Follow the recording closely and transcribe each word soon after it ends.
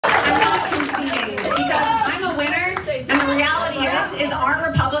cause is our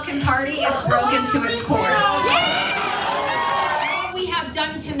Republican Party is broken to its core. What we have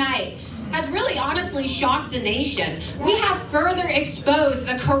done tonight has really honestly shocked the nation. We have further exposed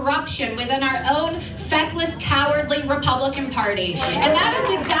the corruption within our own feckless, cowardly Republican Party. And that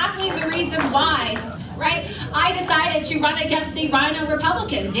is exactly the reason why, right, I decided to run against a rhino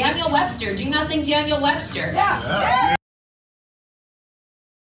Republican, Daniel Webster. Do nothing, Daniel Webster. Yeah.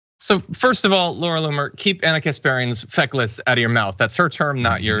 So first of all, Laura Loomer, keep Anna Kasparian's feckless out of your mouth. That's her term,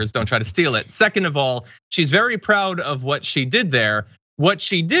 not yours. Don't try to steal it. Second of all, she's very proud of what she did there. What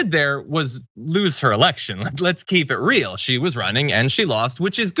she did there was lose her election. Let's keep it real. She was running and she lost,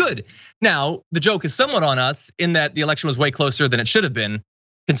 which is good. Now, the joke is somewhat on us in that the election was way closer than it should have been,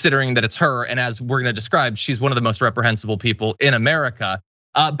 considering that it's her. And as we're gonna describe, she's one of the most reprehensible people in America.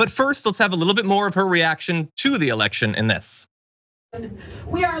 But first, let's have a little bit more of her reaction to the election in this.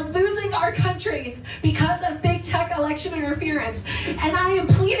 We are losing our country because of big tech election interference. And I am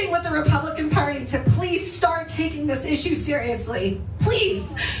pleading with the Republican Party to please start taking this issue seriously. Please,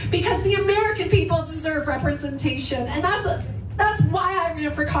 because the American people deserve representation. And that's why I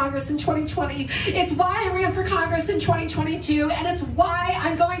ran for Congress in 2020. It's why I ran for Congress in 2022. And it's why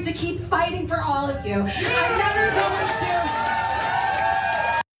I'm going to keep fighting for all of you. I'm never going to.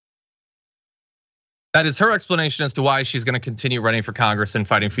 That is her explanation as to why she's gonna continue running for Congress and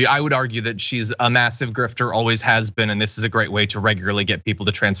fighting for you. I would argue that she's a massive grifter, always has been, and this is a great way to regularly get people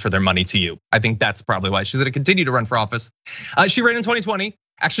to transfer their money to you. I think that's probably why she's gonna continue to run for office. She ran in 2020,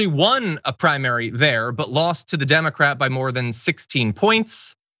 actually won a primary there, but lost to the Democrat by more than 16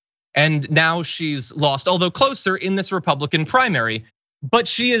 points. And now she's lost, although closer, in this Republican primary. But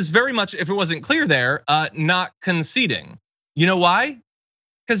she is very much, if it wasn't clear there, not conceding. You know why?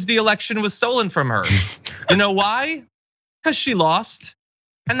 Because the election was stolen from her. You know why? Because she lost,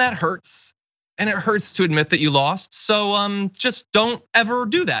 and that hurts. And it hurts to admit that you lost. So just don't ever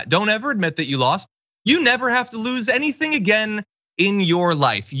do that. Don't ever admit that you lost. You never have to lose anything again in your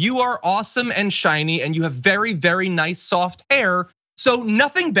life. You are awesome and shiny, and you have very, very nice soft hair. So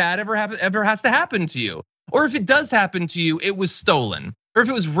nothing bad ever has to happen to you. Or if it does happen to you, it was stolen. Or if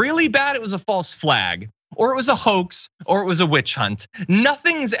it was really bad, it was a false flag. Or it was a hoax, or it was a witch hunt.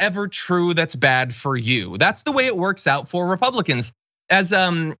 Nothing's ever true that's bad for you. That's the way it works out for Republicans. As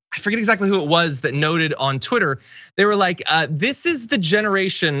I forget exactly who it was that noted on Twitter, they were like, this is the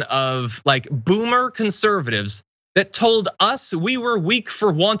generation of like boomer conservatives that told us we were weak for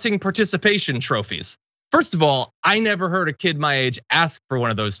wanting participation trophies. First of all, I never heard a kid my age ask for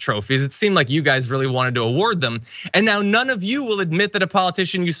one of those trophies. It seemed like you guys really wanted to award them. And now none of you will admit that a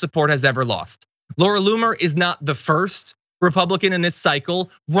politician you support has ever lost. Laura Loomer is not the first Republican in this cycle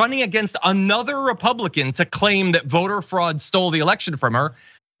running against another Republican to claim that voter fraud stole the election from her.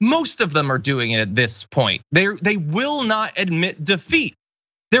 Most of them are doing it at this point. They will not admit defeat.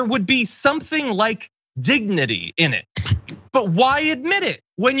 There would be something like dignity in it. But why admit it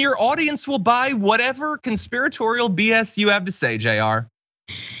when your audience will buy whatever conspiratorial BS you have to say, JR?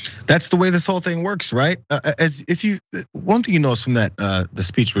 That's the way this whole thing works, right? One thing you notice from that the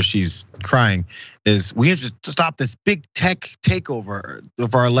speech where she's crying is we have to stop this big tech takeover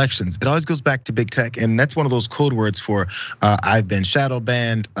of our elections. It always goes back to big tech, and that's one of those code words for I've been shadow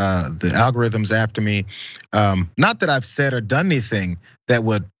banned, the algorithm's after me. Not that I've said or done anything that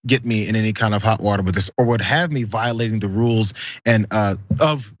would get me in any kind of hot water with this, or would have me violating the rules and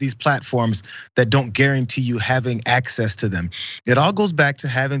of these platforms that don't guarantee you having access to them. It all goes back to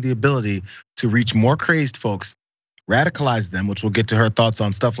having the ability to reach more crazed folks, radicalize them, which we'll get to her thoughts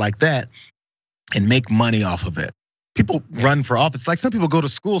on stuff like that, and make money off of it. People run for office. Like some people go to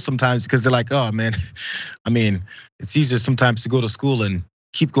school sometimes because they're like, oh man, I mean, it's easier sometimes to go to school and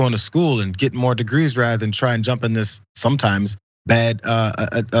keep going to school and get more degrees rather than try and jump in this sometimes bad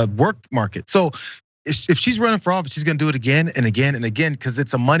work market. So if she's running for office, she's gonna do it again and again and again because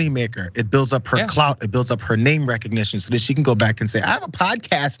it's a moneymaker. It builds up her clout, it builds up her name recognition so that she can go back and say, I have a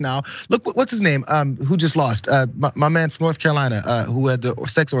podcast now. Look, what's his name? Who just lost? My man from North Carolina who had the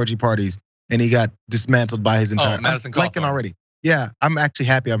sex orgy parties and he got dismantled by his entire. Madison I'm blanking already. Yeah, I'm actually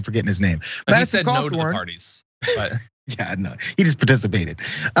happy I'm forgetting his name. Madison said no to the parties. But yeah, no, he just participated.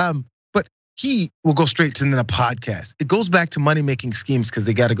 But he will go straight to a podcast. It goes back to money-making schemes because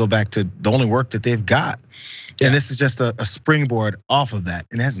they got to go back to the only work that they've got. And this is just a springboard off of that.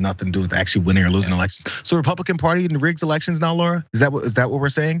 And it has nothing to do with actually winning or losing elections. So Republican Party rigs elections now, Laura? Is that what we're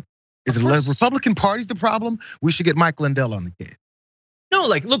saying? Is it Republican Party's the problem? We should get Mike Lindell on the case. No,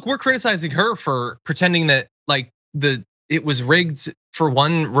 like, look, we're criticizing her for pretending that like it was rigged for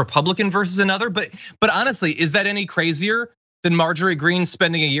one Republican versus another. But honestly, is that any crazier than Marjorie Greene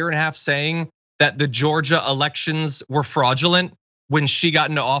spending a year and a half saying that the Georgia elections were fraudulent when she got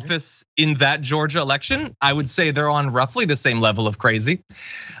into office in that Georgia election, I would say they're on roughly the same level of crazy.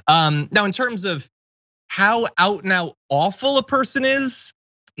 Now, in terms of how out and out awful a person is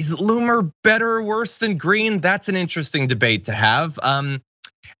Loomer better or worse than Green? That's an interesting debate to have.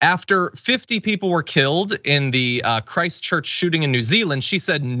 After 50 people were killed in the Christchurch shooting in New Zealand, she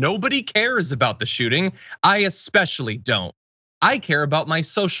said, nobody cares about the shooting. I especially don't. I care about my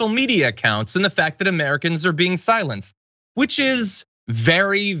social media accounts and the fact that Americans are being silenced, which is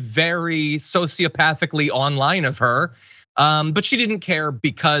very, very sociopathically online of her. But she didn't care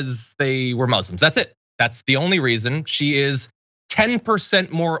because they were Muslims. That's it. That's the only reason. She is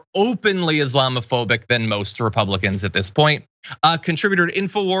 10% more openly Islamophobic than most Republicans at this point. Contributor to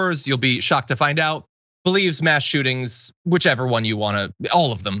InfoWars, you'll be shocked to find out, believes mass shootings, whichever one you wanna,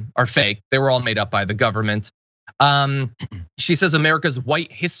 all of them are fake. They were all made up by the government. She says America's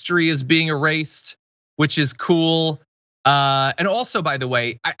white history is being erased, which is cool. And also, by the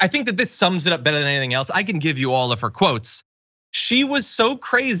way, I think that this sums it up better than anything else. I can give you all of her quotes. She was so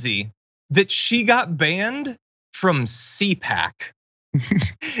crazy that she got banned from CPAC.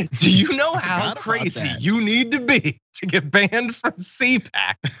 Do you know how crazy you need to be to get banned from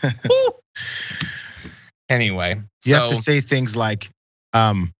CPAC? Anyway, you have to say things like,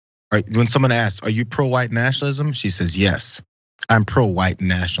 when someone asks, are you pro-white nationalism? She says, yes, I'm pro-white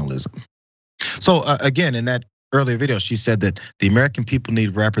nationalism. So again, in that earlier video, she said that the American people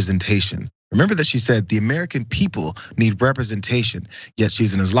need representation. Remember that she said the American people need representation, yet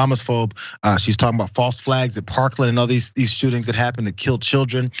she's an Islamophobe. She's talking about false flags at Parkland and all these shootings that happened to kill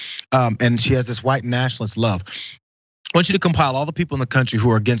children. And she has this white nationalist love. I want you to compile all the people in the country who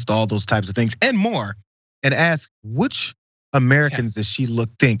are against all those types of things and more, and ask which Americans does she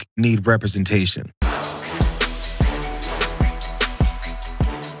think need representation?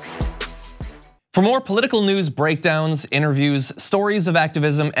 For more political news breakdowns, interviews, stories of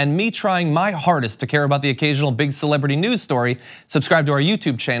activism, and me trying my hardest to care about the occasional big celebrity news story, subscribe to our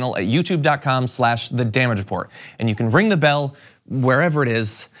YouTube channel at youtube.com/thedamagereport. And you can ring the bell wherever it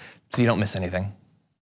is so you don't miss anything.